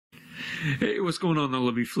Hey, what's going on, all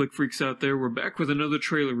of you flick freaks out there? We're back with another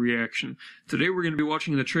trailer reaction. Today we're going to be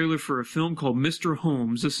watching the trailer for a film called Mr.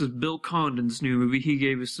 Holmes. This is Bill Condon's new movie. He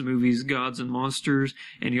gave us the movies Gods and Monsters,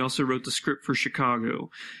 and he also wrote the script for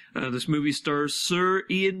Chicago. This movie stars Sir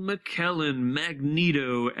Ian McKellen,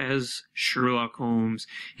 Magneto, as Sherlock Holmes.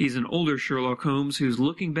 He's an older Sherlock Holmes who's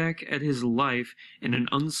looking back at his life in an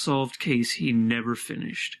unsolved case he never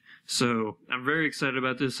finished. So, I'm very excited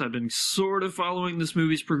about this. I've been sort of following this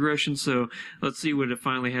movie's progression, so let's see what it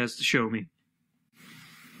finally has to show me.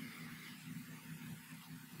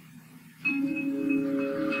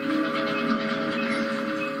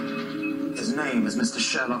 His name is Mr.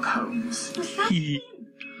 Sherlock Holmes. What's that?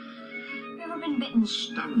 Never been bitten.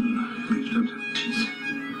 Stung, but you don't have teeth.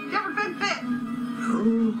 Never been bitten.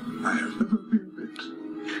 No, I have never been bit.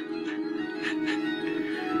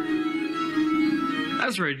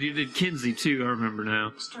 That's right, you did Kinsey too, I remember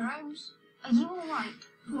now. Mr. Holmes, are you alright?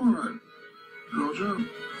 Alright. Roger.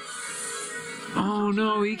 Oh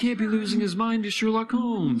no, he can't be losing his mind to Sherlock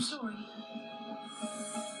Holmes. Sorry.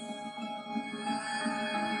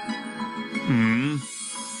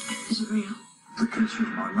 Is it real? The case was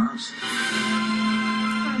my last.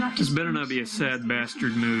 This better not be a sad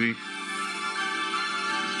bastard movie.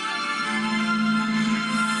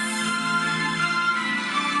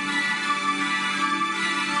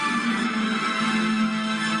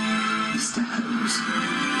 Mr. Holmes.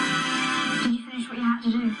 Did you finish what you had to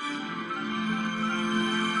do?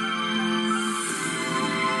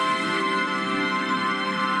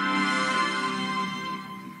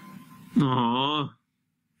 Aww.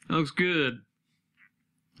 That looks good.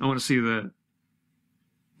 I want to see that.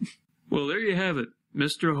 Well, there you have it.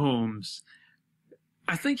 Mr. Holmes.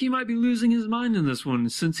 I think he might be losing his mind in this one.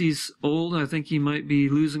 Since he's old, I think he might be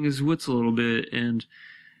losing his wits a little bit. And,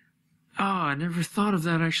 I never thought of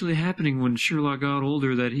that actually happening when Sherlock got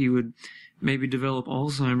older, that he would maybe develop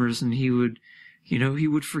Alzheimer's and he would, he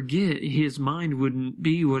would forget. His mind wouldn't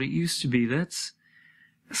be what it used to be. That's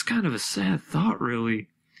kind of a sad thought, really.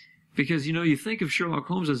 Because, you think of Sherlock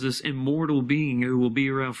Holmes as this immortal being who will be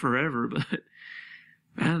around forever, but,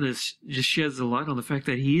 man, this just sheds a light on the fact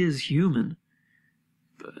that he is human.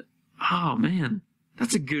 But, oh man,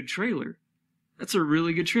 that's a good trailer. That's a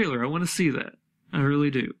really good trailer. I want to see that. I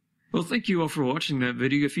really do. Well, thank you all for watching that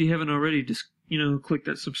video. If you haven't already, just, click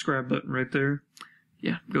that subscribe button right there.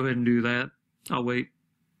 Yeah, go ahead and do that. I'll wait.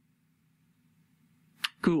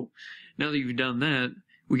 Cool. Now that you've done that,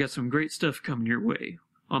 we got some great stuff coming your way.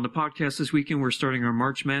 On the podcast this weekend, we're starting our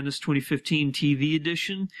March Madness 2015 TV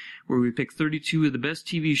edition, where we pick 32 of the best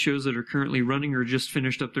TV shows that are currently running or just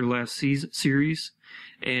finished up their last series.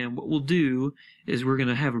 And what we'll do is we're going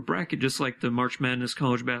to have a bracket just like the March Madness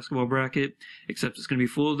college basketball bracket, except it's going to be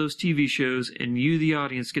full of those TV shows, and you, the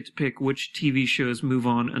audience, get to pick which TV shows move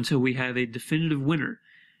on until we have a definitive winner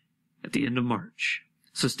at the end of March.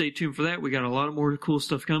 So stay tuned for that. We got a lot more cool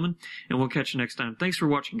stuff coming, and we'll catch you next time. Thanks for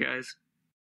watching, guys.